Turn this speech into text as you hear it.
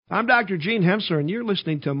I'm Dr. Gene Hensler, and you're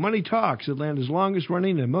listening to Money Talks, Atlanta's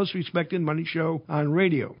longest-running and most respected money show on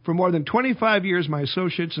radio. For more than 25 years, my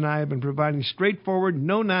associates and I have been providing straightforward,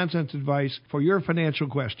 no-nonsense advice for your financial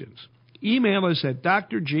questions. Email us at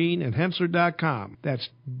drgene@hensler.com. That's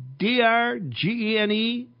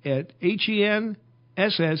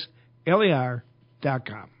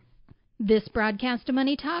drgene@hensler.com. This broadcast of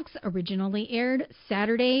Money Talks originally aired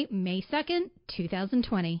Saturday, May 2nd,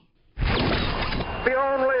 2020. The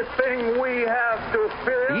only thing we have to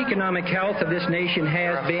fear... The economic health of this nation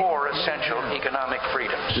has been... Four essential economic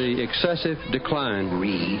freedoms. The excessive decline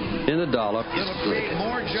in the dollar.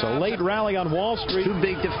 So late rally on Wall Street. Too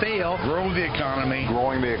big to fail. Grow the economy.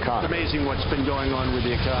 Growing the economy. It's amazing what's been going on with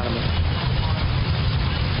the economy.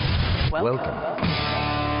 Welcome.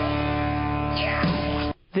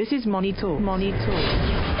 This is Money Talk. Money Talk.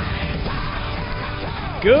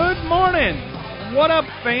 Good morning. What up,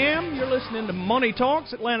 fam? You're listening to Money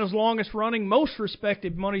Talks, Atlanta's longest-running, most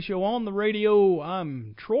respected money show on the radio.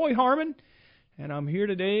 I'm Troy Harmon, and I'm here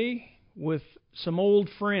today with some old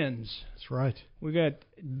friends. That's right. We got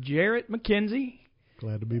Jarrett McKenzie.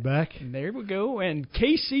 Glad to be back. And there we go. And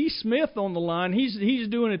K.C. Smith on the line. He's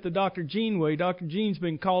doing it the Dr. Gene way. Dr. Gene's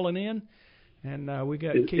been calling in. And we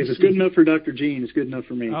got If K.C. it's good enough for Dr. Gene, it's good enough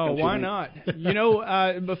for me. Oh, why not? You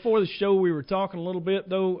know, before the show we were talking a little bit,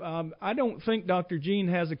 though. I don't think Dr. Gene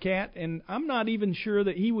has a cat, and I'm not even sure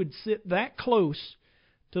that he would sit that close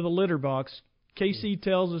to the litter box. K.C.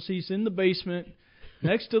 tells us he's in the basement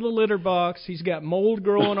next to the litter box. He's got mold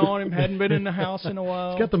growing on him, hadn't been in the house in a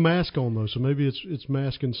while. He's got the mask on, though, so maybe it's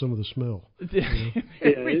masking some of the smell. Yeah,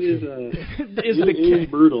 it is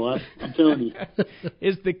brutal, I'm telling you.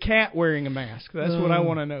 Is the cat wearing a mask? That's what I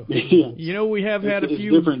want to know. Yeah. You know, we have had a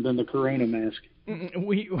few... It's different than the Corona mask.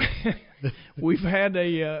 We've had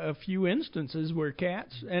a few instances where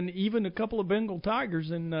cats, and even a couple of Bengal tigers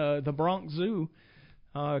in the Bronx Zoo,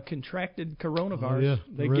 contracted coronavirus. Oh, yeah.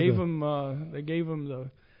 They gave them the,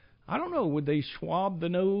 I don't know, would they swab the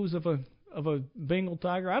nose of a Bengal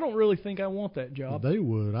tiger? I don't really think I want that job. They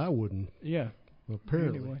would. I wouldn't. Yeah.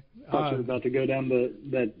 Apparently. Anyway, I thought you were about to go down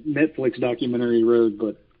that Netflix documentary road,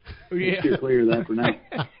 but you're clear of that for now.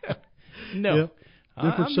 No. Yep.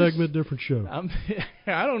 Different segment, different show.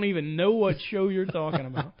 I don't even know what show you're talking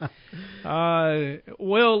about.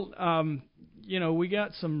 You know, we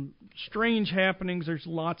got some strange happenings. There's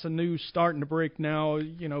lots of news starting to break now.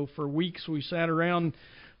 You know, for weeks we sat around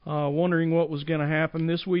wondering what was going to happen.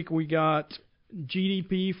 This week we got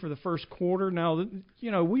GDP for the first quarter. Now,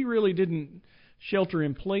 you know, we really didn't shelter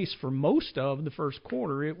in place for most of the first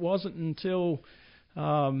quarter. It wasn't until,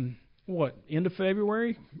 end of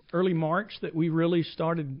February, early March that we really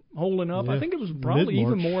started holding up. Yeah. I think it was probably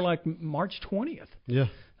Mid-March. even more like March 20th. Yeah.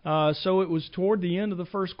 So it was toward the end of the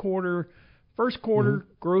first quarter. First quarter,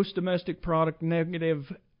 gross domestic product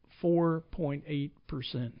negative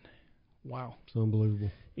 4.8%. Wow. It's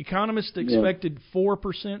unbelievable. Economists expected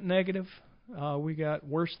 4% negative. We got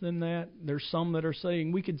worse than that. There's some that are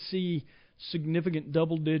saying we could see significant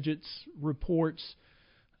double digits reports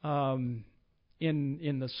in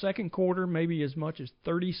the second quarter, maybe as much as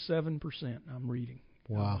 37%, I'm reading.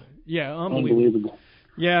 Wow. Yeah, unbelievable.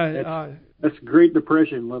 Yeah. That's Great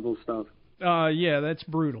Depression level stuff. Yeah, that's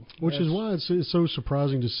brutal. Which is why it's so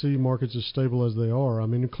surprising to see markets as stable as they are. I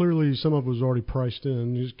mean, clearly some of it was already priced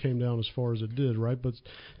in. It just came down as far as it did, right? But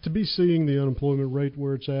to be seeing the unemployment rate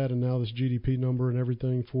where it's at and now this GDP number and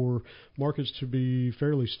everything for markets to be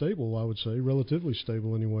fairly stable, I would say, relatively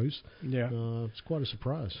stable anyways. Yeah. It's quite a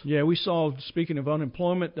surprise. Yeah, we saw, speaking of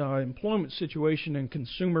unemployment, employment situation and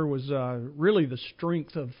consumer was really the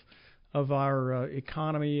strength of our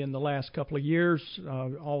economy in the last couple of years.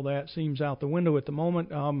 All that seems out the window at the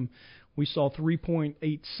moment. We saw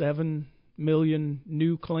 3.87 million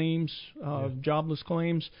new claims, jobless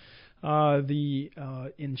claims. The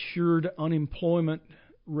insured unemployment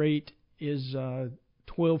rate is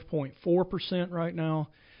 12.4% right now.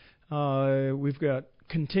 We've got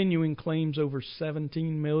continuing claims over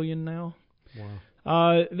 17 million now. Wow.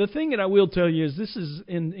 The thing that I will tell you is this is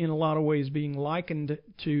in a lot of ways being likened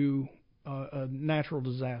to a natural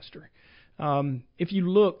disaster. If you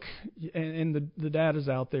look, and the data's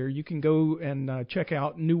out there, you can go and check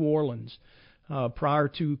out New Orleans prior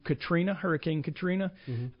to Hurricane Katrina.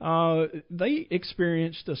 They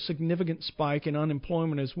experienced a significant spike in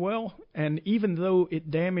unemployment as well, and even though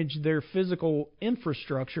it damaged their physical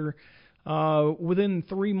infrastructure, within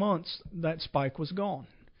 3 months that spike was gone.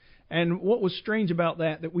 And what was strange about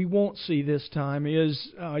that we won't see this time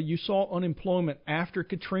is you saw unemployment after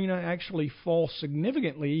Katrina actually fall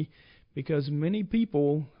significantly because many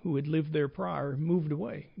people who had lived there prior moved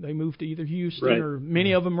away. They moved to either Houston right. or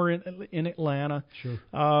many of them are in Atlanta. Sure.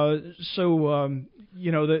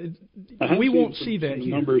 We won't see that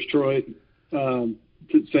here. Numbers, Troy,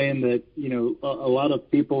 saying that, a lot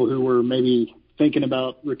of people who were maybe thinking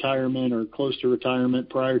about retirement or close to retirement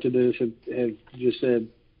prior to this have just said,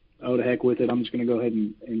 oh, to heck with it, I'm just going to go ahead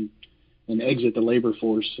and exit the labor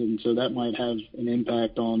force. And so that might have an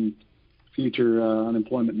impact on future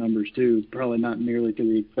unemployment numbers too. Probably not nearly to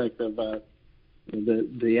the effect of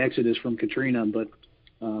the exodus from Katrina, but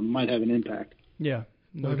might have an impact. Yeah.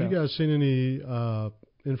 Have you guys seen any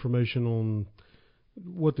information on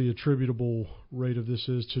what the attributable rate of this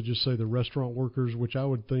is to just say the restaurant workers, which I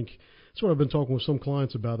would think that's what I've been talking with some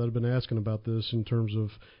clients about that have been asking about this in terms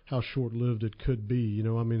of how short-lived it could be.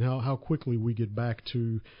 How quickly we get back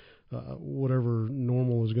to whatever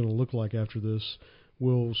normal is going to look like after this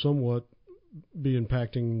will somewhat be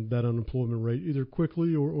impacting that unemployment rate either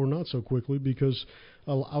quickly or not so quickly, because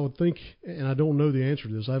I would think, and I don't know the answer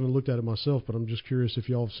to this, I haven't looked at it myself, but I'm just curious if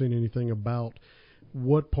y'all have seen anything about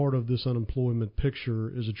what part of this unemployment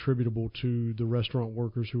picture is attributable to the restaurant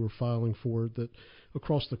workers who are filing for it that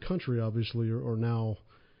across the country obviously are now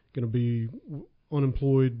going to be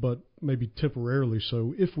unemployed, but maybe temporarily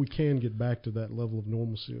so, if we can get back to that level of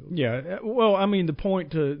normalcy. Yeah, well, the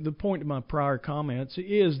point of my prior comments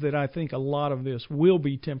is that I think a lot of this will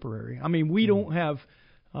be temporary. We don't have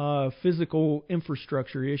physical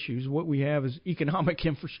infrastructure issues. What we have is economic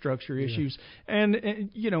infrastructure issues. And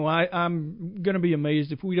I'm going to be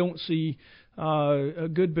amazed if we don't see a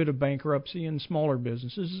good bit of bankruptcy in smaller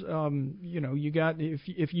businesses. You got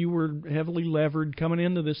if you were heavily levered coming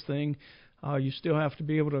into this thing, you still have to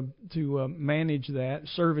be able to manage that,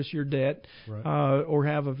 service your debt, right. Or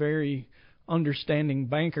have a very understanding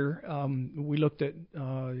banker. We looked at,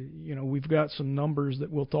 we've got some numbers that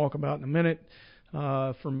we'll talk about in a minute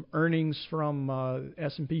from earnings from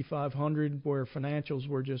S&P 500 where financials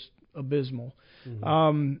were just abysmal.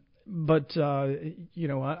 Mm-hmm.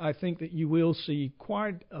 I think that you will see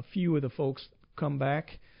quite a few of the folks come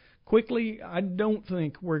back quickly. I don't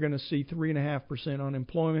think we're going to see 3.5%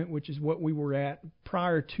 unemployment, which is what we were at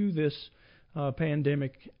prior to this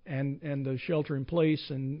pandemic and the shelter in place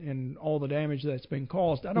and all the damage that's been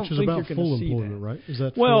caused. I don't think you're going to see that. Which is about full employment, right? Is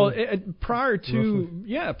that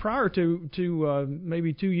prior to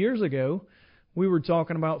maybe 2 years ago, we were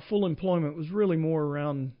talking about full employment was really more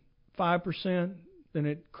around 5%. Then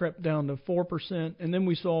it crept down to 4%, and then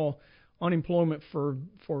we saw unemployment for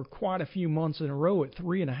quite a few months in a row at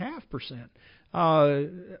 3.5%.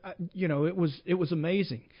 It was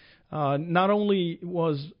amazing. Not only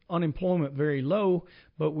was unemployment very low,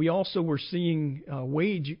 but we also were seeing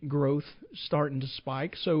wage growth starting to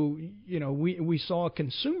spike. So we saw a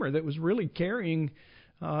consumer that was really carrying.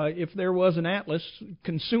 If there was an atlas,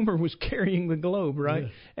 consumer was carrying the globe, right?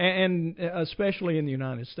 Yeah. And especially in the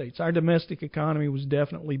United States, our domestic economy was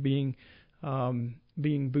definitely being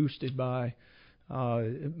boosted by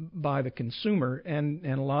the consumer, and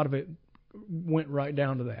a lot of it went right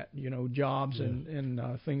down to that. Jobs and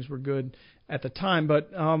things were good at the time.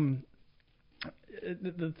 But the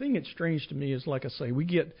thing that's strange to me is, like I say, we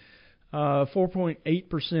get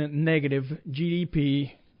 4.8% negative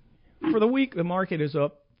GDP. For the week, the market is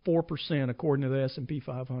up 4% according to the S&P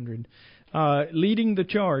 500. Leading the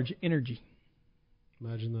charge, energy.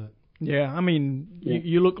 Imagine that. Yeah,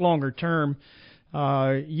 you look longer term.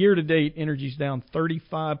 Year to date, energy's down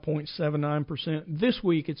 35.79%. This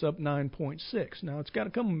week, it's up 9.6%. Now, it's got to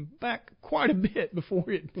come back quite a bit before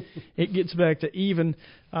it gets back to even.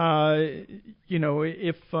 If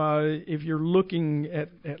you're looking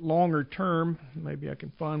at longer term, maybe I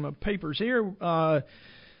can find my papers here.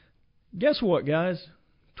 Guess what, guys?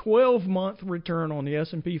 12-month return on the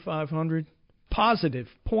S&P 500, positive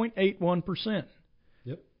 0.81%.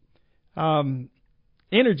 Yep.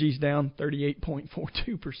 Energy's down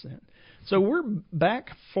 38.42%. So we're back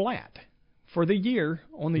flat for the year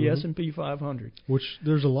on the S&P 500. Which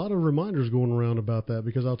there's a lot of reminders going around about that,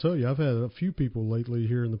 because I'll tell you, I've had a few people lately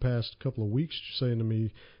here in the past couple of weeks saying to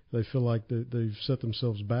me they feel like they've set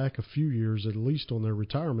themselves back a few years at least on their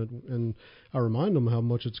retirement. And I remind them how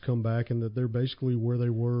much it's come back and that they're basically where they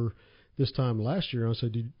were this time last year. I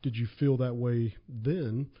said, did you feel that way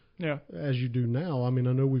then? Yeah. As you do now? I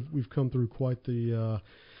know we've come through quite the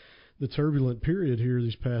turbulent period here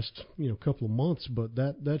these past couple of months, but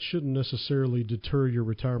that shouldn't necessarily deter your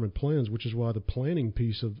retirement plans, which is why the planning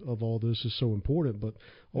piece of all this is so important. But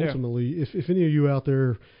ultimately, if any of you out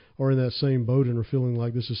there are in that same boat and are feeling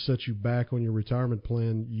like this has set you back on your retirement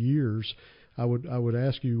plan years, I would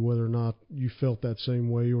ask you whether or not you felt that same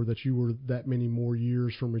way, or that you were that many more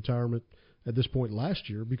years from retirement at this point last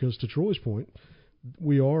year, because to Troy's point,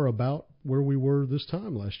 we are about where we were this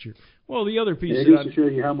time last year. Well, the other piece it goes to show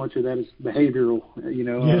you how much of that is behavioral,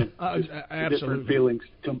 absolutely. Different feelings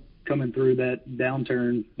coming through that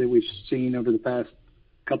downturn that we've seen over the past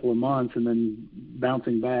couple of months, and then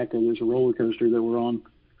bouncing back. And there's a roller coaster that we're on.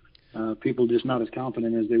 People just not as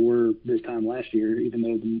confident as they were this time last year, even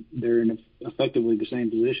though they're in effectively the same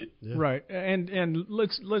position. Yeah. Right, and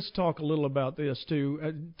let's talk a little about this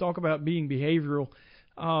too. Talk about being behavioral.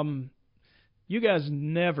 You guys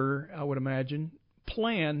never, I would imagine,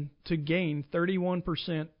 plan to gain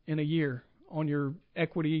 31% in a year on your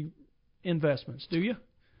equity investments, do you?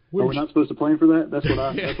 We're not supposed to plan for that? That's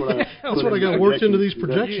what I got worked into these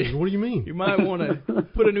projections. What do you mean? You might want to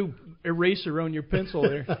put a new eraser on your pencil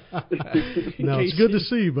there. No, it's good to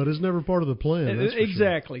see, but it's never part of the plan.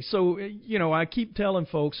 Exactly. Sure. So, I keep telling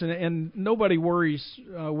folks, and nobody worries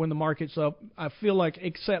when the market's up, I feel like,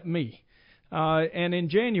 except me. And in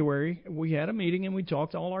January, we had a meeting and we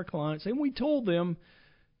talked to all our clients, and we told them,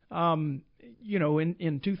 in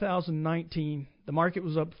 2019, the market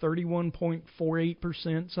was up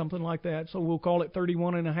 31.48%, something like that. So we'll call it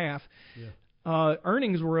 31.5. Yeah.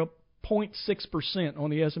 Earnings were up 0.6% on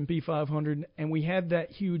the S&P 500, and we had that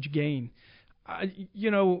huge gain. I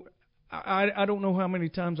don't know how many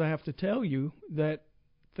times I have to tell you that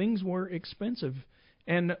things were expensive.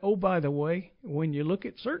 And, oh, by the way, when you look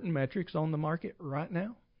at certain metrics on the market right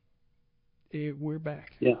now, we're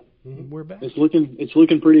back. Yeah. Mm-hmm. We're back. It's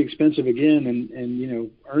looking pretty expensive again,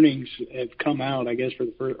 and earnings have come out, I guess,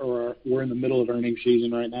 we're in the middle of earnings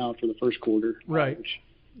season right now for the first quarter. Right. Which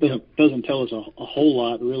doesn't tell us a whole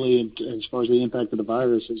lot, really, as far as the impact of the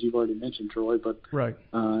virus, as you've already mentioned, Troy. But right.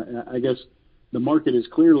 I guess the market is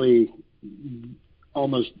clearly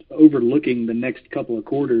almost overlooking the next couple of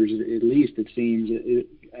quarters, at least it seems.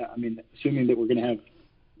 Assuming that we're going to have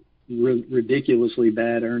ridiculously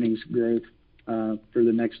bad earnings growth for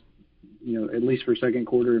the next, at least for second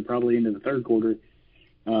quarter and probably into the third quarter,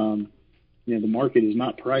 the market is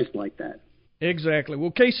not priced like that. Exactly.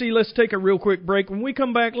 Well, K.C., let's take a real quick break. When we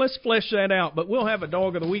come back, let's flesh that out, but we'll have a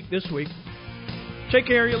dog of the week this week. Take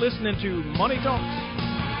care. You're listening to Money Talks.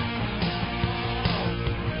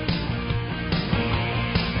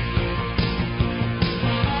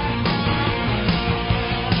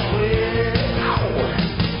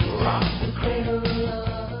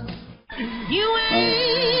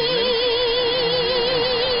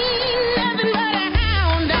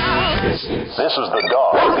 This is the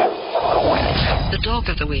dog of the week. The dog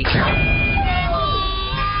of the week.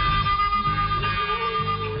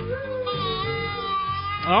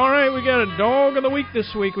 All right, we got a dog of the week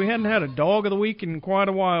this week. We hadn't had a dog of the week in quite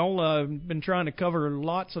a while. Been trying to cover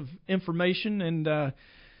lots of information, and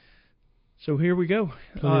so here we go.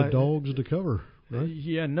 Plenty of dogs to cover. Right?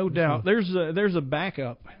 Yeah, no doubt. There's a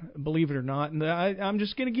backup, believe it or not. And I'm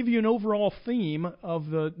just going to give you an overall theme of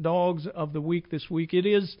the dogs of the week this week. It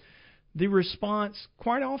is the response,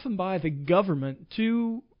 quite often by the government,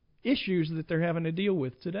 to issues that they're having to deal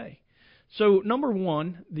with today. So, number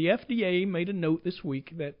one, the FDA made a note this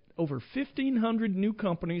week that over 1,500 new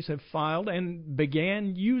companies have filed and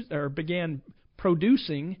began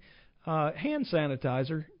producing hand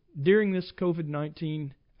sanitizer during this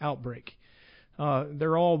COVID-19 outbreak.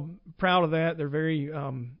 They're all proud of that. They're very,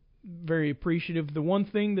 very appreciative. The one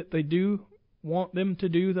thing that they do want them to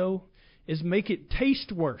do, though, is make it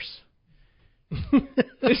taste worse.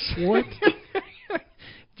 What?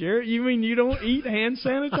 Jarrett, you mean you don't eat hand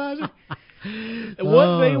sanitizer?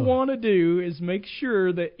 What they want to do is make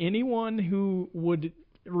sure that anyone who would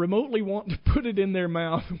remotely want to put it in their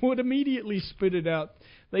mouth would immediately spit it out.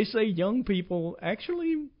 They say young people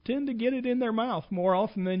actually tend to get it in their mouth more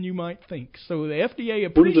often than you might think. So the FDA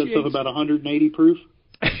appreciates... What is that stuff, about 180 proof?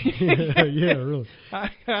 Yeah, really.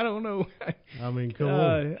 I don't know. Come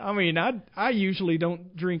on. I usually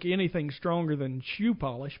don't drink anything stronger than shoe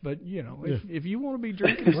polish, but if you want to be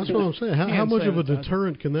drinking, that's what I'm saying. How much of a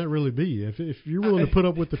deterrent can that really be? If you're willing to put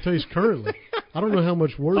up with the taste currently, I don't know how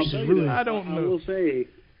much worse is really. I don't know.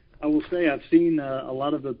 I will say I've seen a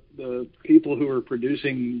lot of the people who are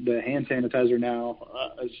producing the hand sanitizer now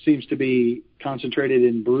seems to be concentrated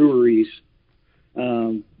in breweries. I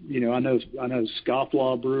know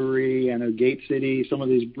Scofflaw Brewery, I know Gate City. Some of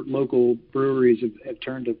these local breweries have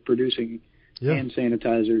turned to producing hand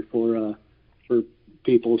sanitizer for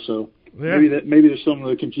people. So maybe there's some of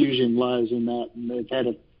the confusion lies in that, and they've had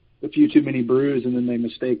a few too many brews, and then they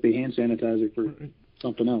mistake the hand sanitizer for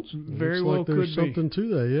something else. Very Looks well like there's could something to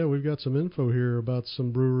that. Yeah, we've got some info here about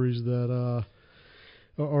some breweries that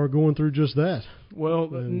are going through just that. Well,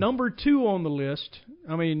 number 2 on the list,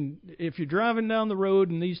 I mean, if you're driving down the road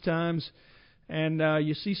in these times and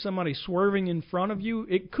you see somebody swerving in front of you,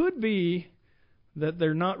 it could be that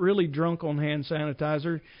they're not really drunk on hand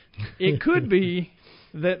sanitizer. It could be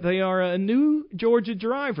that they are a new Georgia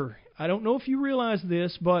driver. I don't know if you realize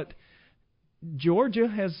this, but Georgia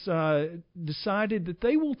has decided that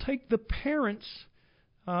they will take the parents,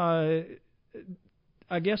 I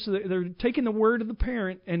guess they're taking the word of the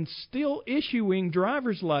parent and still issuing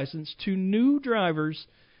driver's license to new drivers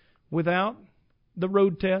without the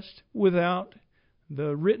road test, without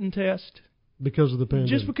the written test. Because of the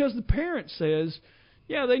pandemic. Just because the parent says,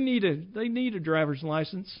 yeah, they need a driver's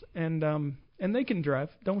license and they can drive.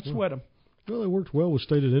 Don't sweat them. Well, it worked well with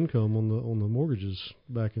stated income on the mortgages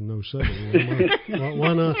back in 07.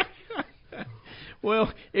 Why not?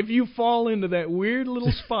 Well, if you fall into that weird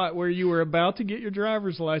little spot where you were about to get your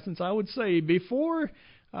driver's license, I would say before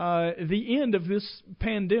the end of this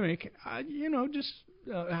pandemic, just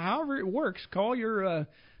however it works, call your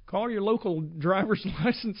local driver's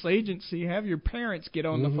license agency, have your parents get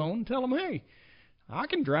on the phone and tell them, hey, I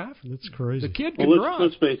can drive. That's crazy. The kid can drive.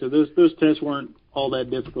 Let's face it, those tests weren't all that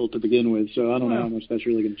difficult to begin with, so I don't know how much that's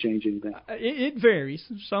really going to change anything. It varies.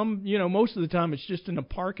 Some, most of the time it's just in a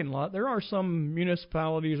parking lot. There are some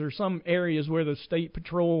municipalities or some areas where the state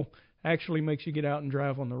patrol actually makes you get out and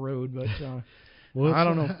drive on the road, but well, I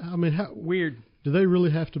don't know. I mean, weird. Do they really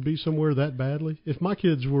have to be somewhere that badly? If my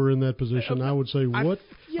kids were in that position, I would say, what?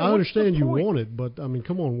 I understand you want it, but, I mean,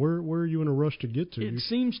 come on, where are you in a rush to get to? It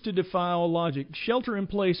seems to defy all logic. Shelter in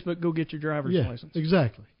place, but go get your driver's license.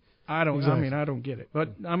 Exactly. I don't get it. But,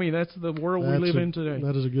 I mean, that's the world we live in today.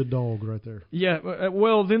 That is a good dog right there. Yeah,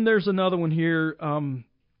 well, then there's another one here.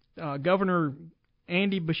 Governor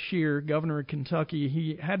Andy Beshear, governor of Kentucky,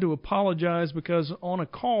 he had to apologize because on a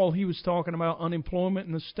call he was talking about unemployment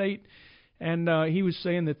in the state. And he was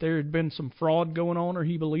saying that there had been some fraud going on, or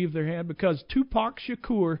he believed there had, because Tupac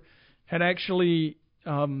Shakur had actually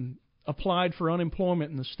applied for unemployment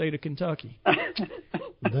in the state of Kentucky.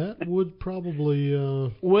 That would probably...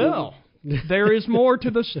 well, there is more to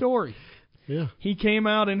the story. Yeah. He came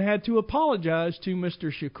out and had to apologize to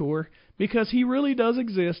Mr. Shakur because he really does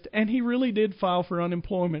exist, and he really did file for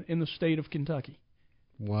unemployment in the state of Kentucky.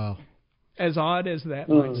 Wow. As odd as that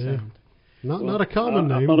might sound. Not a common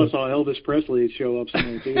name. I thought I saw Elvis Presley show up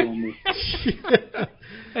somewhere too on this.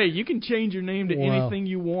 Hey, you can change your name to anything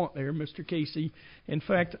you want there, Mr. K.C. In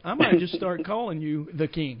fact, I might just start calling you the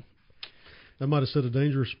King. That might have set a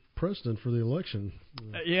dangerous precedent for the election.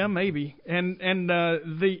 Yeah, maybe. And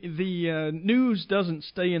the news doesn't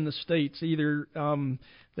stay in the States either.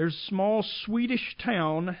 There's a small Swedish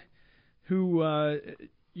town who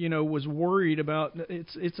was worried about.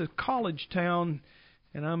 It's a college town.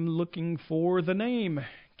 And I'm looking for the name.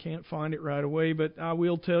 Can't find it right away, but I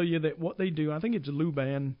will tell you that what they do, I think it's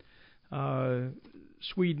Luban,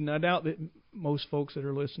 Sweden. I doubt that most folks that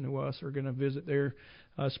are listening to us are going to visit there,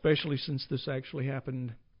 especially since this actually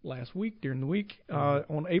happened last week, during the week.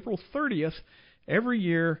 On April 30th, every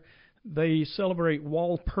year, they celebrate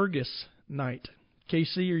Walpurgis Night.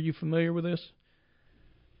 KC, are you familiar with this?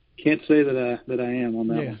 Can't say that I am on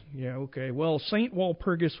that one. Yeah, okay. Well, Saint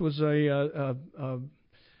Walpurgis was a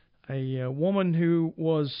woman who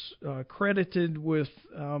was credited with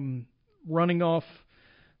running off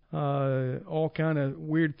all kind of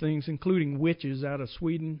weird things, including witches out of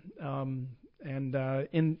Sweden. And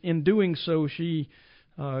in doing so, she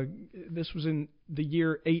this was in the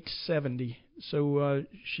year 870. So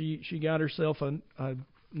she got herself a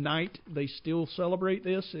night. They still celebrate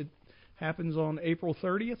this. It happens on April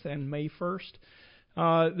 30th and May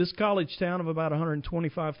 1st. This college town of about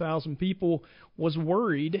 125,000 people was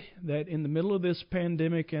worried that in the middle of this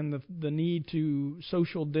pandemic and the need to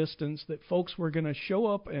social distance, that folks were going to show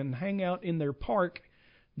up and hang out in their park,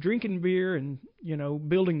 drinking beer and,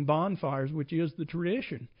 building bonfires, which is the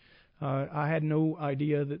tradition. I had no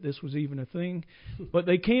idea that this was even a thing, but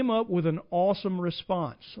they came up with an awesome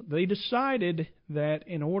response. They decided that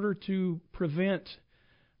in order to prevent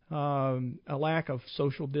a lack of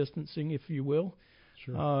social distancing, if you will,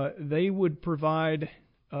 sure, they would provide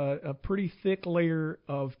a pretty thick layer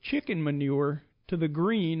of chicken manure to the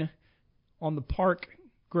green on the park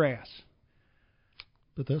grass.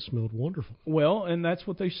 But that smelled wonderful. Well, and that's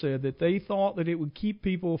what they said, that they thought that it would keep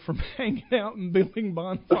people from hanging out and building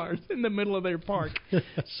bonfires in the middle of their park.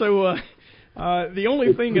 So the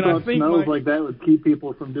only thing that I think smells like that would keep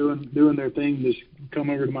people from doing their thing, just come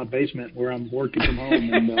over to my basement where I'm working from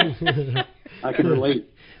home, and I can relate.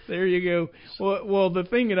 There you go. Well, the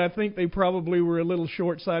thing that I think they probably were a little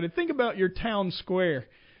short-sighted, think about your town square.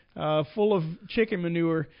 full of chicken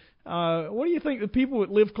manure. What do you think the people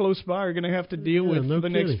that live close by are going to have to deal with for the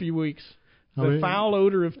next few weeks? The foul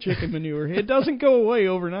odor of chicken manure. It doesn't go away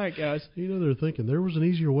overnight, guys. You know, they're thinking there was an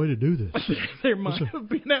easier way to do this. There might have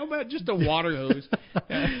been. How about just a water hose?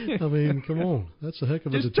 I mean, come on. That's a heck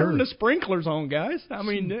of a just deterrent. Turn the sprinklers on, guys. I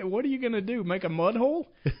mean, what are you going to do? Make a mud hole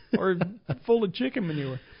or full of chicken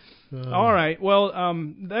manure? All right. Well,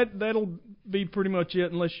 that'll be pretty much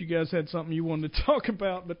it, unless you guys had something you wanted to talk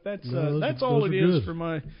about. But that's all it is for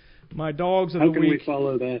my dogs of the week. How can we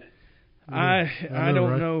follow that? I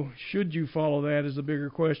don't know. Should you follow that is a bigger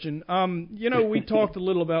question. We talked a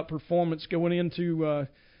little about performance going into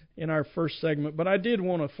in our first segment, but I did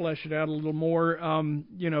want to flesh it out a little more.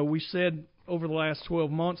 We said over the last 12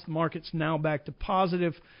 months the market's now back to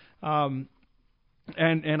positive, and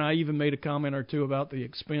I even made a comment or two about the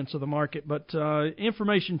expense of the market. But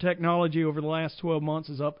information technology over the last 12 months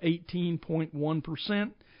is up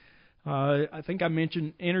 18.1%. I think I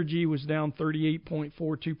mentioned energy was down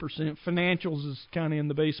 38.42%. Financials is kind of in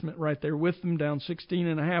the basement right there with them, down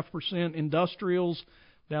 16.5%. Industrials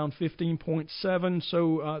down 15.7%.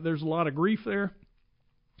 So there's a lot of grief there.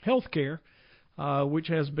 Healthcare, which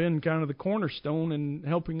has been kind of the cornerstone in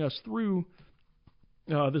helping us through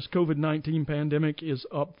this COVID-19 pandemic, is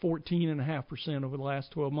up 14.5% over the last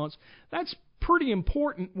 12 months. That's pretty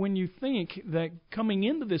important when you think that coming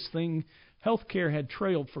into this thing, healthcare had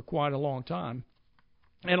trailed for quite a long time,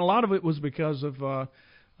 and a lot of it was because of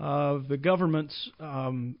the government's,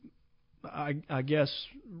 I guess,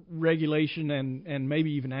 regulation and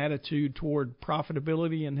maybe even attitude toward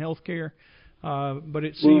profitability in healthcare. But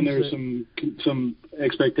it seems there's some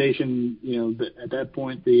expectation. That at that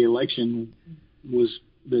point the election was,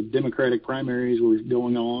 the Democratic primaries were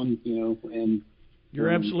going on. And you're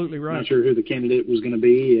absolutely right. Not sure who the candidate was going to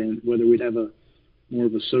be and whether we'd have more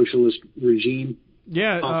of a socialist regime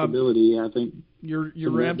possibility. I think you're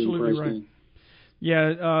absolutely right.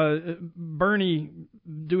 Yeah, Bernie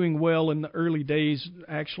doing well in the early days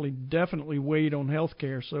actually definitely weighed on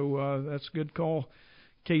healthcare, so that's a good call,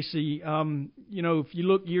 K.C. If you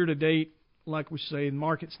look year to date, like we say, the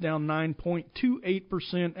market's down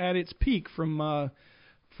 9.28% at its peak from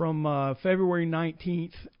February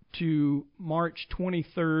 19th to March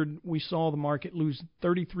 23rd. We saw the market lose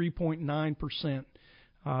 33.9%.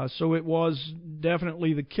 So it was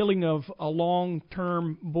definitely the killing of a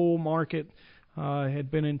long-term bull market.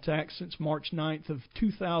 Had been intact since March 9th of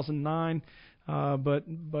 2009, but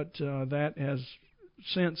that has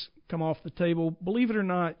since come off the table. Believe it or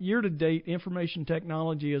not, year-to-date, information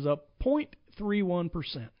technology is up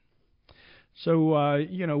 0.31%. So,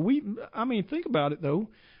 think about it, though.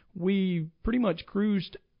 We pretty much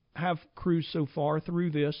have cruised so far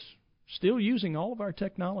through this, still using all of our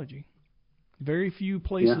technology. Very few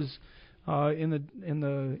places in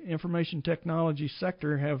the information technology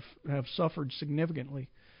sector have suffered significantly.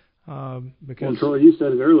 Because Troy, you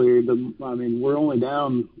said it earlier. We're only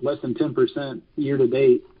down less than 10% year to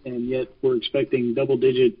date, and yet we're expecting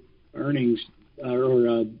double-digit earnings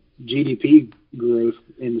or GDP growth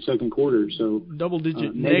in the second quarter. So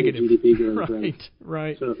double-digit negative GDP growth.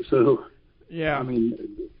 Right. So yeah.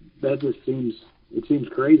 That just seems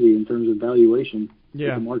crazy in terms of valuation.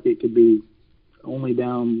 Yeah. The market could be only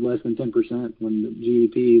down less than 10% when the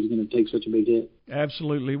GDP is going to take such a big hit.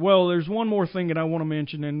 Absolutely. Well, there's one more thing that I want to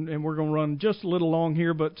mention, and we're going to run just a little long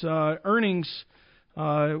here, but earnings,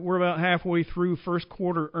 we're about halfway through first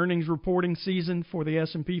quarter earnings reporting season for the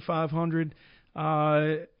S&P 500.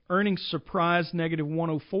 Earnings surprised negative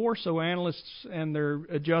 104, so analysts and their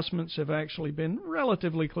adjustments have actually been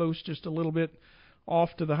relatively close, just a little bit off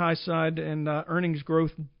to the high side, and earnings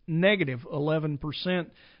growth negative 11%.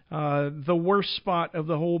 The worst spot of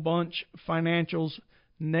the whole bunch, financials,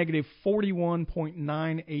 negative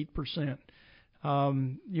 41.98%.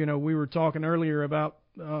 We were talking earlier about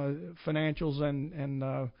financials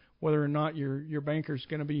and whether or not your banker's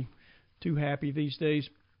going to be too happy these days.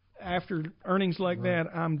 After earnings like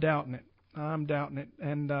that, I'm doubting it.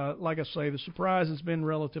 And like I say, the surprise has been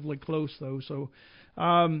relatively close, though. So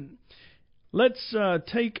let's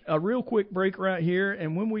take a real quick break right here,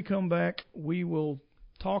 and when we come back, we will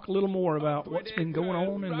talk a little more about what's been going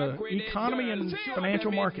on in the economy and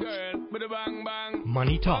financial markets.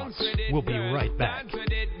 Money Talks. We'll be right back.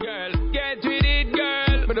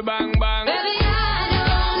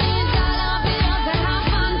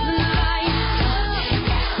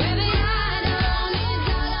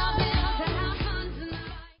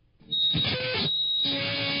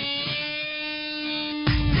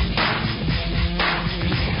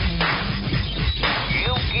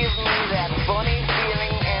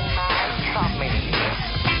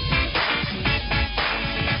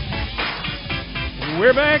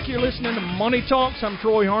 We're back. You're listening to Money Talks. I'm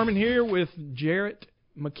Troy Harmon here with Jarrett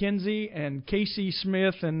McKenzie and K.C.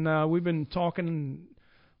 Smith, and we've been talking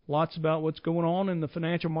lots about what's going on in the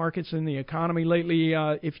financial markets and the economy lately.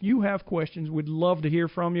 If you have questions, we'd love to hear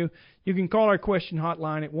from you. You can call our question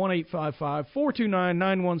hotline at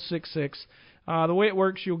 1-855-429-9166. The way it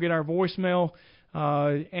works, you'll get our voicemail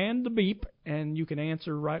and the beep, and you can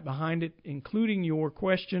answer right behind it, including your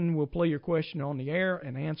question. We'll play your question on the air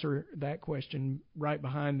and answer that question right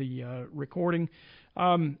behind the recording.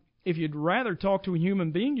 If you'd rather talk to a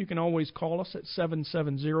human being, you can always call us at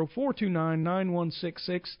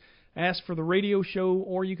 770-429-9166. Ask for the radio show,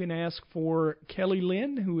 or you can ask for Kelly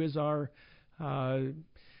Lynn, who is our,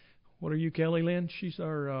 what are you, Kelly Lynn? She's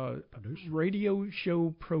our radio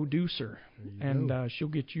show producer, and she'll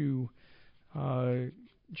get you,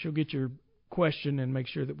 she'll get your question and make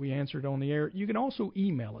sure that we answer it on the air. You can also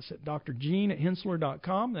email us at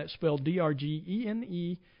drgene@hensler.com. That's spelled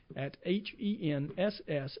D-R-G-E-N-E at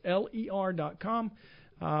HENSSLER.com.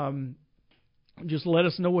 Just let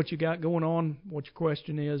us know what you got going on, what your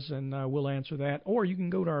question is, and we'll answer that. Or you can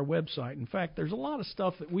go to our website. In fact, there's a lot of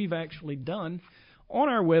stuff that we've actually done on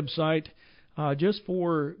our website just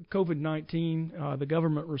for COVID-19, the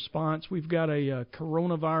government response. We've got a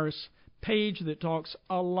coronavirus page that talks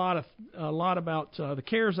a lot about the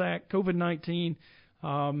CARES Act, COVID-19,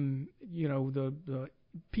 the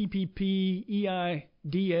PPP,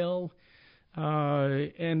 EIDL,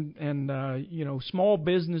 and small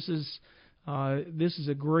businesses. This is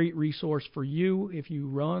a great resource for you if you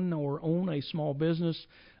run or own a small business.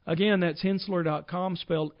 Again, that's Hensler.com,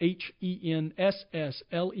 spelled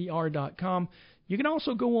HENSSLER.com. You can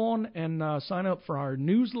also go on and sign up for our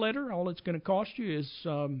newsletter. All it's going to cost you is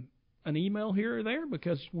an email here or there,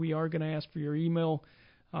 because we are going to ask for your email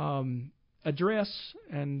address,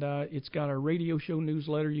 and it's got our radio show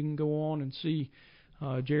newsletter. You can go on and see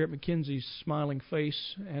Jarrett McKenzie's smiling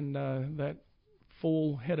face and that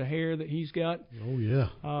full head of hair that he's got. Oh, yeah.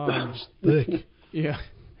 It's thick. Yeah,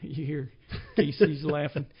 you hear Casey's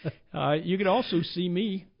laughing. You can also see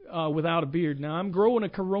me without a beard. Now, I'm growing a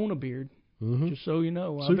Corona beard, just so you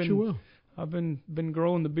know. Suits you well. I've been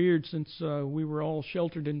growing the beard since we were all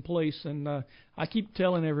sheltered in place, and I keep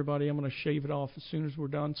telling everybody I'm going to shave it off as soon as we're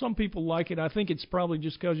done. Some people like it. I think it's probably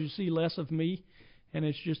just because you see less of me, and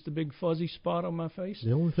it's just a big fuzzy spot on my face.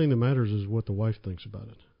 The only thing that matters is what the wife thinks about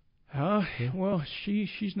it. Yeah. Well,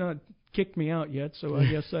 she's not kicked me out yet, so I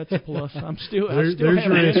guess that's a plus. There's your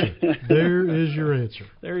answer. There is your answer.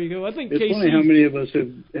 There you go. I think it's KC, funny how many of us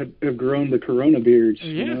have grown the Corona beards.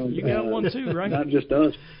 Yeah, you got one too, right? Not just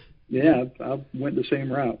us. Yeah, I went the same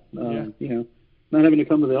route. Not having to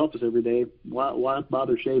come to the office every day. Why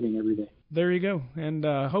bother shaving every day? There you go. And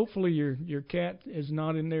hopefully your cat is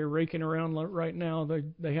not in there raking around right now.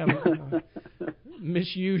 They haven't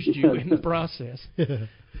misused you in the process.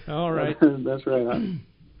 All right. That's right.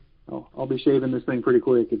 I'll be shaving this thing pretty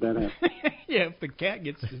quick if that happens. Yeah, if the cat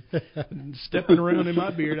gets stepping around in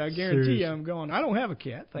my beard, I guarantee you I'm gone. I don't have a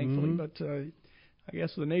cat, thankfully, but I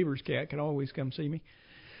guess the neighbor's cat can always come see me.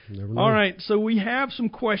 All right, so we have some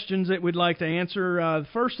questions that we'd like to answer.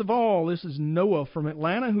 First of all, this is Noah from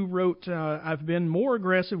Atlanta, who wrote, I've been more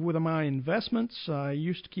aggressive with my investments. I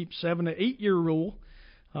used to keep 7 to 8 year rule,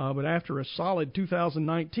 but after a solid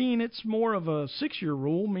 2019, it's more of a 6-year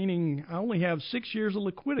rule, meaning I only have 6 years of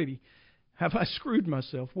liquidity. Have I screwed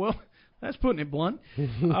myself? Well, that's putting it blunt.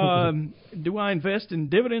 Do I invest in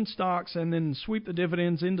dividend stocks and then sweep the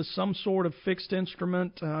dividends into some sort of fixed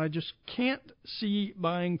instrument? I just can't see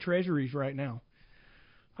buying treasuries right now.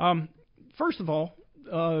 First of all,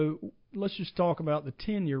 let's just talk about the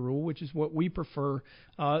 10-year rule, which is what we prefer.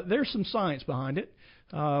 There's some science behind it.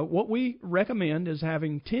 What we recommend is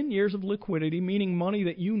having 10 years of liquidity, meaning money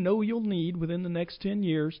that you know you'll need within the next 10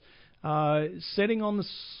 years, sitting on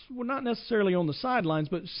not necessarily on the sidelines,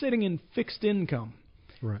 but sitting in fixed income.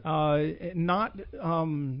 Right. Not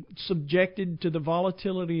subjected to the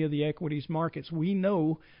volatility of the equities markets. We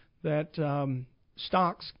know that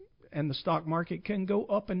stocks and the stock market can go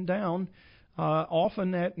up and down,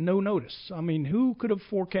 often at no notice. I mean, who could have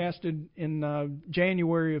forecasted in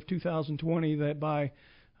January of 2020 that by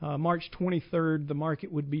March 23rd the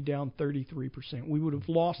market would be down 33%? We would have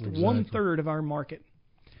lost 1/3 of our market.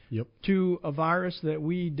 Yep. To a virus that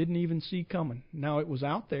we didn't even see coming. Now, it was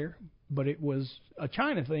out there, but it was a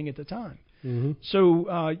China thing at the time. Mm-hmm. So,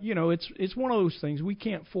 it's one of those things. We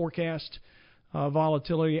can't forecast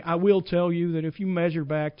volatility. I will tell you that if you measure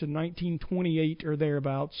back to 1928 or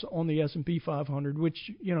thereabouts on the S&P 500,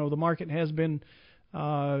 which, the market has been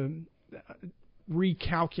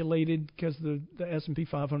recalculated because the S&P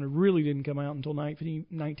 500 really didn't come out until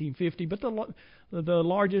 1950. But the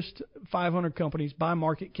largest 500 companies by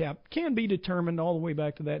market cap can be determined all the way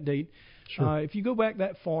back to that date. Sure. If you go back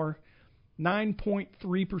that far,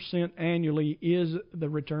 9.3% annually is the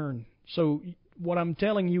return. So what I'm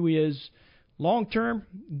telling you is, long term,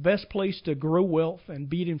 best place to grow wealth and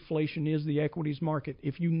beat inflation is the equities market.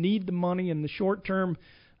 If you need the money in the short term,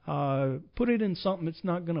 put it in something that's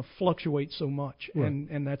not going to fluctuate so much, right.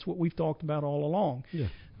 and that's what we've talked about all along. Yeah.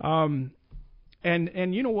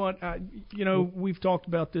 And you know what? We've talked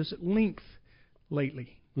about this at length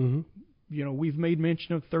lately. Mm-hmm. We've made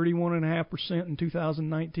mention of 31.5% in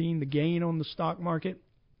 2019, the gain on the stock market.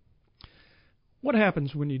 What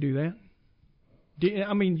happens when you do that?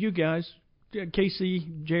 You guys, K.C.,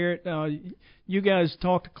 Jarrett, you guys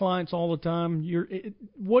talk to clients all the time.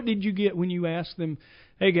 What did you get when you asked them,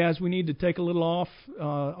 hey, guys, we need to take a little off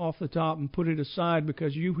the top and put it aside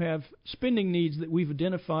because you have spending needs that we've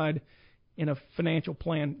identified in a financial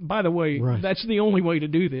plan? By the way, right. That's the only way to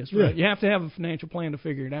do this, right? Yeah. You have to have a financial plan to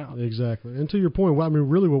figure it out. Exactly. And to your point,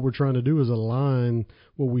 really what we're trying to do is align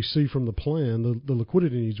what we see from the plan, the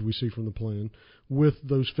liquidity needs we see from the plan, with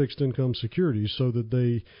those fixed income securities, so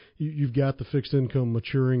that you've got the fixed income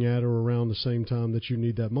maturing at or around the same time that you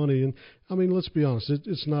need that money. And let's be honest,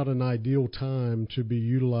 it's not an ideal time to be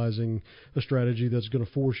utilizing a strategy that's going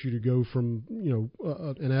to force you to go from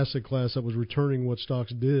an asset class that was returning what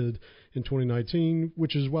stocks did in 2019,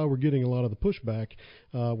 which is why we're getting a lot of the pushback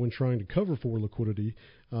when trying to cover for liquidity.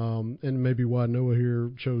 And maybe why Noah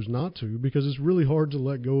here chose not to, because it's really hard to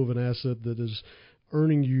let go of an asset that is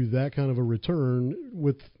earning you that kind of a return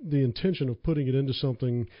with the intention of putting it into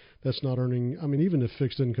something that's not earning. Even if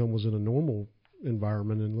fixed income was in a normal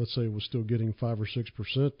environment and let's say it was still getting 5 or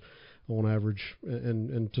 6% on average,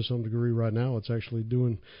 and to some degree right now it's actually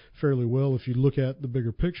doing fairly well if you look at the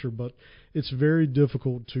bigger picture, but it's very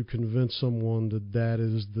difficult to convince someone that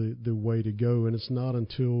is the way to go. And it's not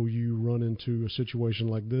until you run into a situation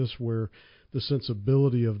like this where the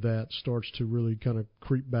sensibility of that starts to really kind of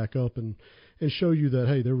creep back up and show you that,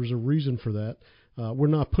 hey, there was a reason for that. We're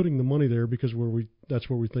not putting the money there because that's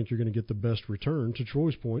where we think you're going to get the best return. To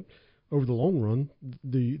Troy's point, over the long run,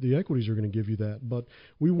 the equities are going to give you that. But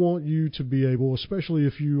we want you to be able, especially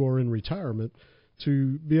if you are in retirement,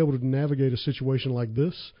 to be able to navigate a situation like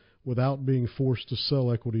this without being forced to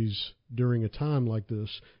sell equities during a time like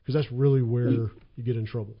this, because that's really where you get in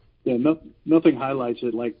trouble. Yeah, nothing highlights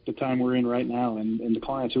it like the time we're in right now, and the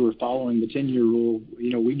clients who are following the 10-year rule.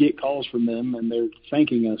 We get calls from them, and they're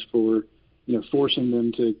thanking us for, forcing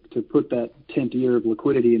them to put that 10th year of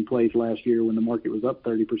liquidity in place last year when the market was up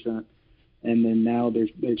 30%, and then now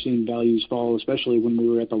they've seen values fall, especially when we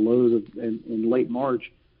were at the lows in late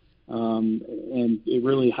March, and it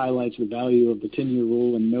really highlights the value of the 10-year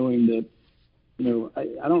rule and knowing that.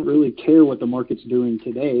 I don't really care what the market's doing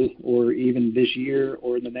today or even this year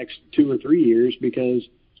or in the next 2 or 3 years, because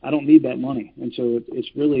I don't need that money. And so it's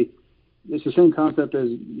the same concept as,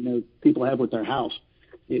 people have with their house.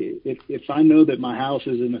 If I know that my house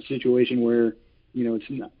is in a situation where,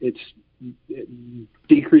 it's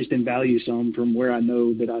decreased in value some from where I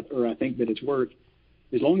know that I think that it's worth,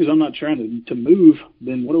 as long as I'm not trying to move,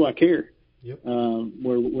 then what do I care? Yep.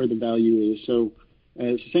 Where the value is. So,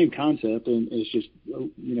 it's the same concept, and it's just,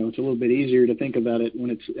 it's a little bit easier to think about it when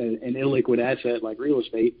it's an illiquid asset like real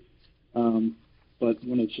estate. But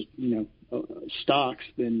when it's, stocks,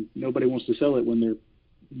 then nobody wants to sell it when they're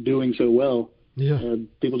doing so well. Yeah.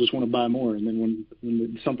 People just want to buy more. And then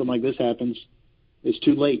when something like this happens, it's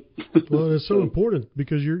too late. Well, it's so important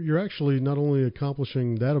because you're actually not only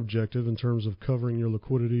accomplishing that objective in terms of covering your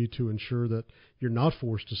liquidity to ensure that you're not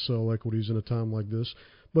forced to sell equities in a time like this,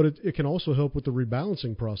 but it can also help with the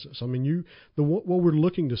rebalancing process. What we're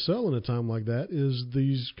looking to sell in a time like that is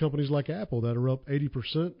these companies like Apple that are up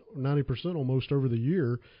 80%, 90% almost over the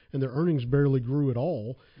year, and their earnings barely grew at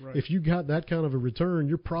all. Right. If you got that kind of a return,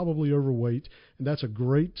 you're probably overweight, and that's a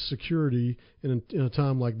great security in a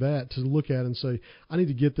time like that to look at and say, I need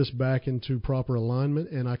to get this back into proper alignment,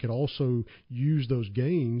 and I could also use those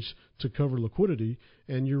gains to cover liquidity,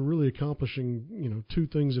 and you're really accomplishing two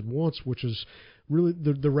things at once, which is really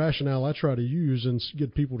the rationale I try to use and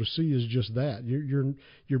get people to see is just that.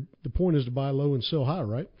 The point is to buy low and sell high,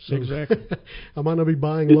 right? So exactly. I might not be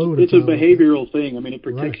buying low. It's a behavioral thing. It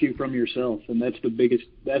protects you from yourself, and that's the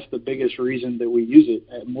biggest reason that we use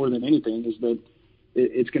it more than anything, is that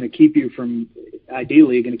it's going to keep you from,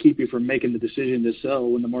 ideally, making the decision to sell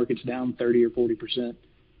when the market's down 30 or 40%.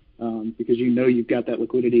 because you've got that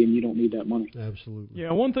liquidity and you don't need that money. Absolutely.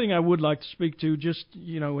 Yeah, one thing I would like to speak to, just,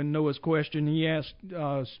 in Noah's question, he asked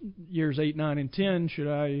years 8, 9, and 10, should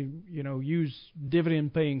I, use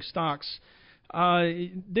dividend-paying stocks?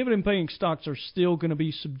 Dividend-paying stocks are still going to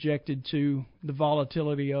be subjected to the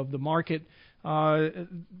volatility of the market,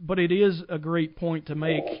 but it is a great point to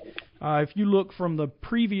make. If you look from the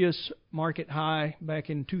previous market high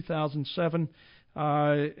back in 2007,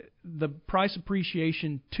 the price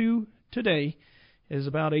appreciation to today is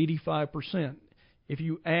about 85%. If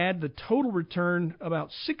you add the total return,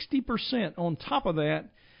 about 60% on top of that,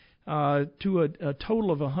 to a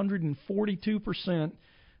total of 142%,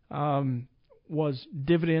 was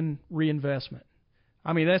dividend reinvestment.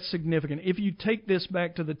 I mean, that's significant. If you take this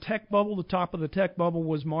back to the tech bubble, the top of the tech bubble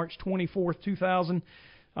was March 24th, 2000.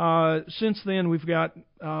 Since then, we've got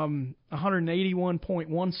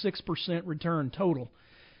 181.16% return total.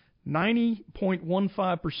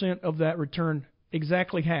 90.15% of that return,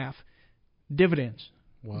 exactly half, dividends.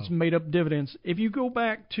 Wow. It's made up dividends. If you go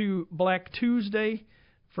back to Black Tuesday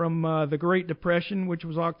from the Great Depression, which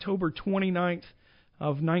was October 29th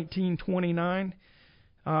of 1929,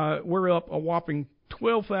 we're up a whopping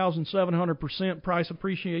 12,700% price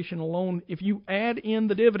appreciation alone. If you add in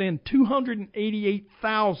the dividend,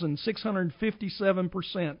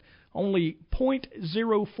 288,657%, only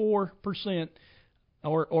 0.04%,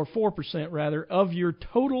 or 4% rather, of your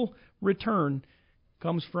total return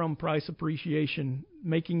comes from price appreciation,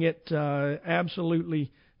 making it absolutely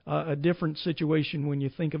a different situation when you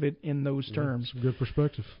think of it in those terms. That's a good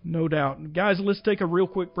perspective. No doubt. Guys, let's take a real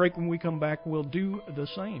quick break. When we come back, we'll do the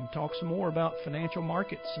same. Talk some more about financial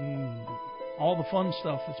markets and all the fun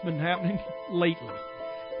stuff that's been happening lately.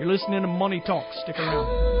 You're listening to Money Talk. Stick around.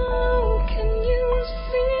 How can you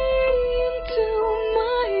see into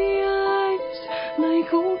my eyes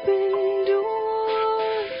like open doors?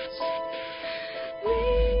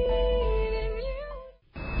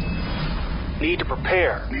 Need to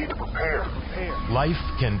prepare. Life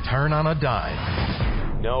can turn on a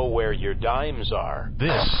dime. Know where your dimes are.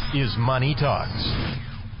 This is Money Talks.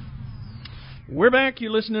 We're back.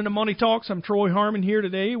 You're listening to Money Talks. I'm Troy Harmon here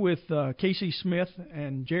today with K.C. Smith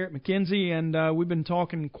and Jarrett McKenzie, and we've been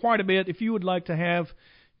talking quite a bit. If you would like to have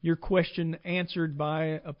your question answered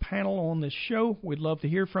by a panel on this show, we'd love to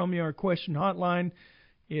hear from you. Our question hotline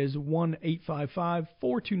is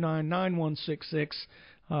 1-855-429-9166.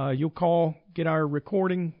 You'll call, get our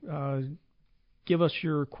recording, give us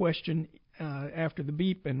your question after the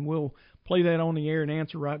beep, and we'll play that on the air and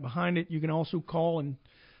answer right behind it. You can also call and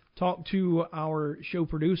talk to our show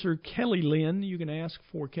producer, Kelly Lynn. You can ask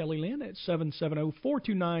for Kelly Lynn at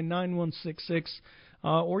 770-429-9166,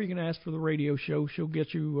 or you can ask for the radio show. She'll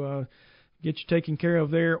get you taken care of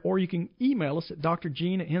there. Or you can email us at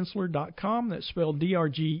drgene@hensler.com. That's spelled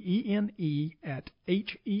DRGENE at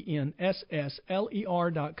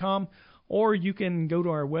HENSSLER.com. Or you can go to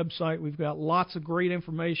our website. We've got lots of great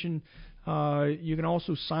information. You can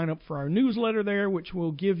also sign up for our newsletter there, which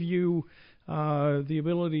will give you the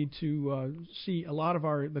ability to see a lot of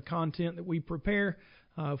the content that we prepare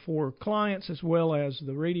for clients, as well as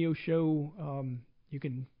the radio show. You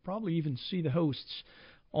can probably even see the hosts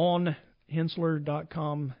on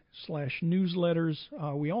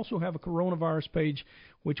Hensler.com/newsletters. We also have a coronavirus page,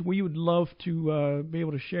 which we would love to be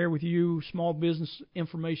able to share with you. Small business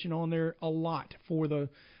information on there, a lot for the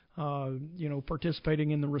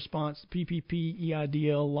participating in the response, PPP,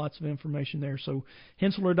 EIDL, lots of information there. So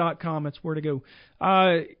Hensler.com, that's where to go.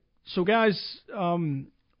 So guys,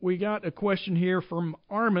 we got a question here from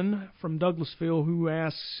Armin from Douglasville, who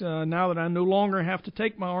asks, now that I no longer have to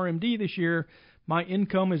take my RMD this year, my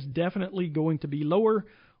income is definitely going to be lower.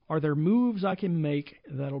 Are there moves I can make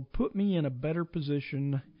that'll put me in a better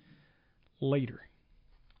position later?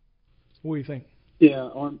 What do you think? Yeah,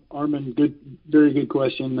 Armin, very good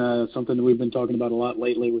question. Something that we've been talking about a lot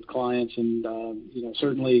lately with clients, and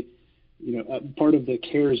certainly, part of the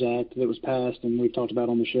CARES Act that was passed and we've talked about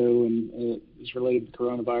on the show, and is related to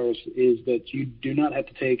coronavirus, is that you do not have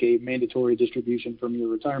to take a mandatory distribution from your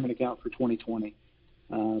retirement account for 2020.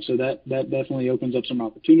 So that definitely opens up some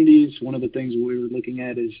opportunities. One of the things we were looking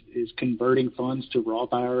at is converting funds to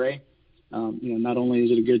Roth IRA. Not only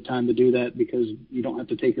is it a good time to do that because you don't have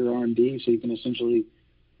to take your RMD, so you can essentially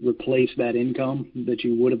replace that income that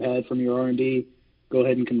you would have had from your RMD, go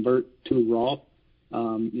ahead and convert to Roth.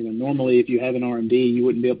 Normally if you have an RMD, you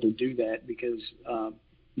wouldn't be able to do that because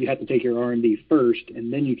you have to take your RMD first,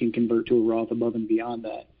 and then you can convert to a Roth above and beyond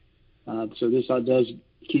that. So this does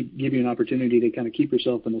give you an opportunity to kind of keep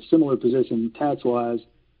yourself in a similar position tax-wise,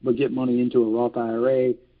 but get money into a Roth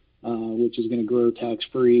IRA. which is going to grow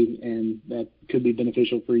tax-free, and that could be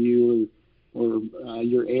beneficial for you or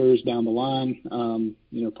your heirs down the line.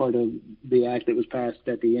 Part of the act that was passed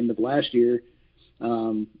at the end of last year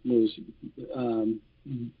was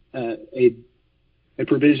a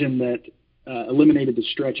provision that eliminated the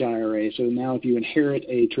stretch IRA. So now if you inherit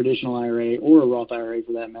a traditional IRA or a Roth IRA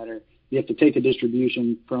for that matter, you have to take a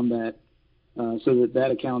distribution from that so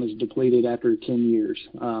that account is depleted after 10 years.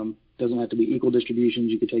 Doesn't have to be equal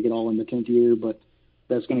distributions. You could take it all in the 10th year, but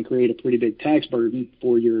that's going to create a pretty big tax burden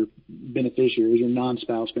for your beneficiaries, your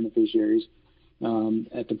non-spouse beneficiaries,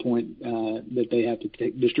 at the point that they have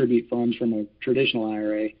to distribute funds from a traditional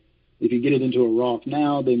IRA. If you get it into a Roth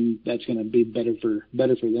now, then that's going to be better for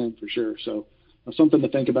them for sure. So something to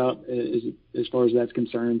think about as far as that's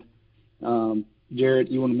concerned. Jarrett,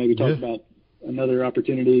 you want to maybe talk about another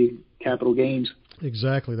opportunity, capital gains?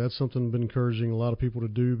 Exactly. That's something I've been encouraging a lot of people to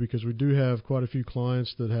do, because we do have quite a few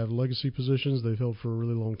clients that have legacy positions they've held for a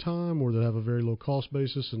really long time, or that have a very low cost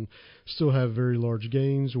basis and still have very large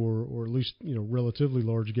gains, or at least relatively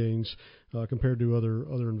large gains compared to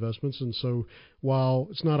other investments. And so while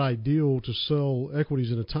it's not ideal to sell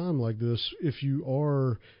equities in a time like this, if you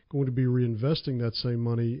are going to be reinvesting that same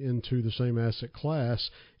money into the same asset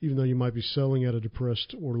class, even though you might be selling at a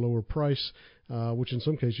depressed or lower price, which in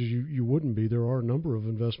some cases you wouldn't be. There are a number of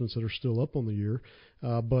investments that are still up on the year.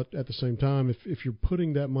 But at the same time, if you're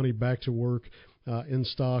putting that money back to work in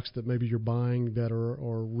stocks that maybe you're buying that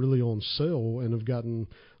are really on sale and have gotten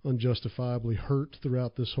unjustifiably hurt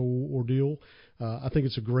throughout this whole ordeal, I think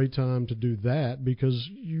it's a great time to do that, because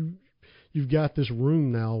you've got this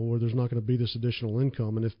room now where there's not going to be this additional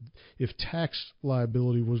income. And if tax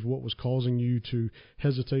liability was what was causing you to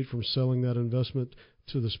hesitate from selling that investment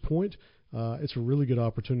to this point, it's a really good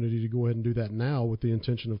opportunity to go ahead and do that now with the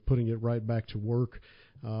intention of putting it right back to work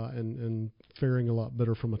and faring a lot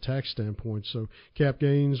better from a tax standpoint. So cap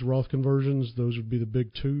gains, Roth conversions, those would be the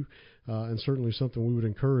big two, and certainly something we would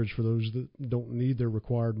encourage for those that don't need their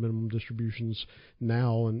required minimum distributions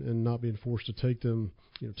now and not being forced to take them,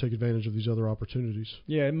 take advantage of these other opportunities.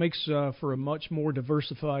 Yeah, it makes for a much more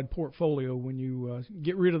diversified portfolio when you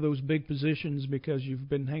get rid of those big positions because you've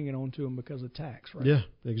been hanging on to them because of tax, right? Yeah,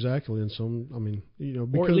 exactly. And some,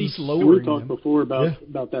 because or at least lowering we talked before about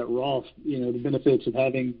that Roth, the benefits of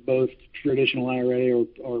having both traditional IRA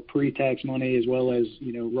or pre-tax money as well as,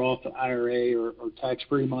 Roth IRA or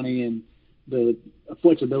tax-free money, and the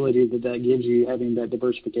flexibility that gives you, having that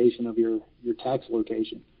diversification of your tax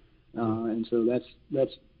location. And so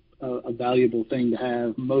that's a valuable thing to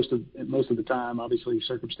have. Most of the time, obviously,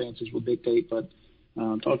 circumstances will dictate, but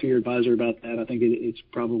talk to your advisor about that. I think it's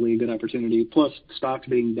probably a good opportunity. Plus, stocks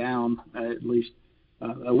being down at least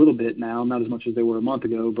a little bit now, not as much as they were a month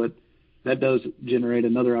ago, but that does generate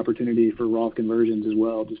another opportunity for Roth conversions as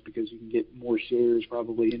well, just because you can get more shares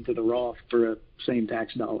probably into the Roth for a same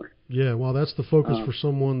tax dollar. Yeah, well, that's the focus for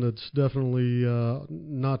someone that's definitely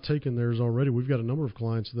not taken theirs already. We've got a number of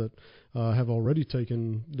clients that have already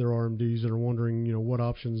taken their RMDs and are wondering, what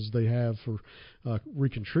options they have for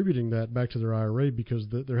recontributing that back to their IRA, because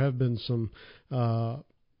there have been some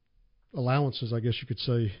allowances, I guess you could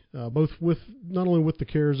say, both with not only with the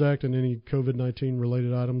CARES Act and any COVID-19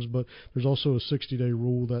 related items, but there's also a 60-day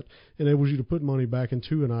rule that enables you to put money back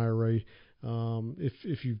into an IRA.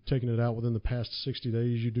 If you've taken it out within the past 60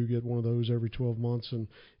 days, you do get one of those every 12 months. And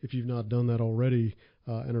if you've not done that already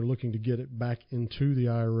and are looking to get it back into the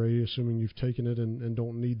IRA, assuming you've taken it and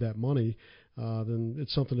don't need that money, then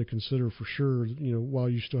it's something to consider for sure, while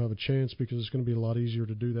you still have a chance, because it's going to be a lot easier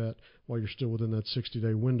to do that while you're still within that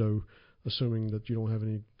 60-day window, assuming that you don't have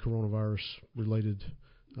any coronavirus-related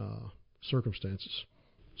circumstances.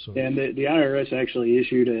 So. And the IRS actually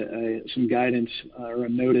issued some guidance or a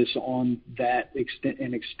notice on that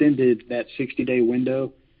and extended that 60-day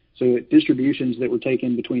window. So distributions that were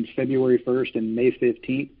taken between February 1st and May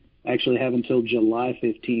 15th actually have until July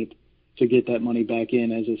 15th to get that money back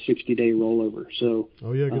in as a 60-day rollover. So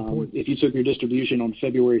good point. If you took your distribution on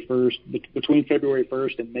February 1st, between February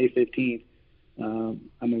 1st and May 15th,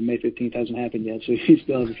 May 15th hasn't happened yet, so you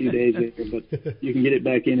still have a few days there, but you can get it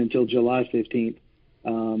back in until July 15th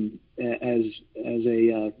as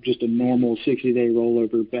a just a normal 60-day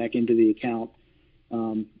rollover back into the account.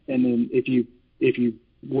 And then if you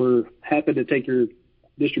were happen to take your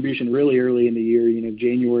distribution really early in the year,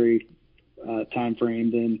 January time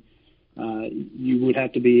frame, then you would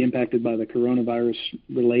have to be impacted by the coronavirus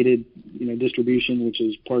related distribution, which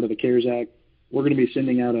is part of the CARES Act. We're going to be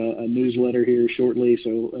sending out a newsletter here shortly,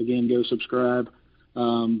 so again, go subscribe.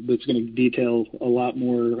 That's going to detail a lot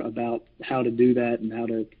more about how to do that and how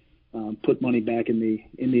to put money back in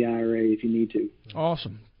the IRA if you need to.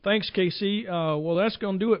 Awesome. Thanks, K.C. Well, that's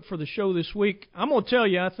going to do it for the show this week. I'm going to tell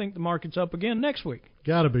you, I think the market's up again next week.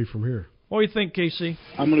 Got to be from here. What do you think, K.C.?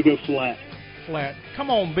 I'm going to go flat. Flat. Come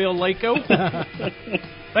on, Bill Lako.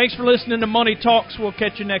 Thanks for listening to Money Talks. We'll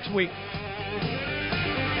catch you next week.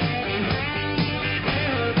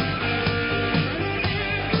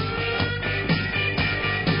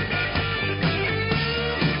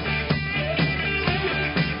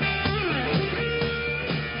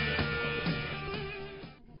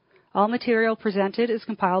 All material presented is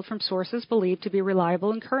compiled from sources believed to be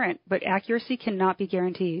reliable and current, but accuracy cannot be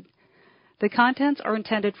guaranteed. The contents are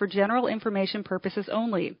intended for general information purposes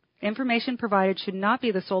only. Information provided should not be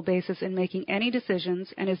the sole basis in making any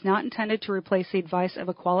decisions and is not intended to replace the advice of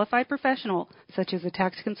a qualified professional, such as a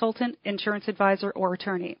tax consultant, insurance advisor, or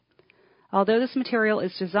attorney. Although this material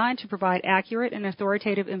is designed to provide accurate and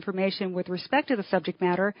authoritative information with respect to the subject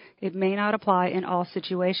matter, it may not apply in all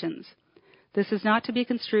situations. This is not to be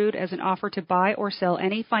construed as an offer to buy or sell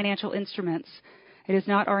any financial instruments. It is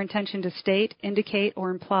not our intention to state, indicate, or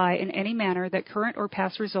imply in any manner that current or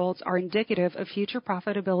past results are indicative of future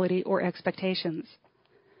profitability or expectations.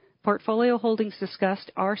 Portfolio holdings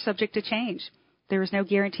discussed are subject to change. There is no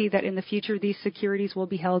guarantee that in the future these securities will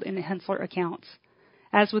be held in Hensler accounts.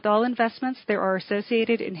 As with all investments, there are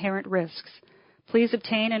associated inherent risks. Please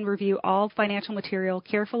obtain and review all financial material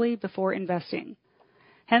carefully before investing.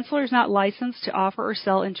 Hensler is not licensed to offer or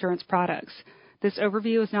sell insurance products. This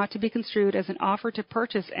overview is not to be construed as an offer to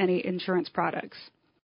purchase any insurance products.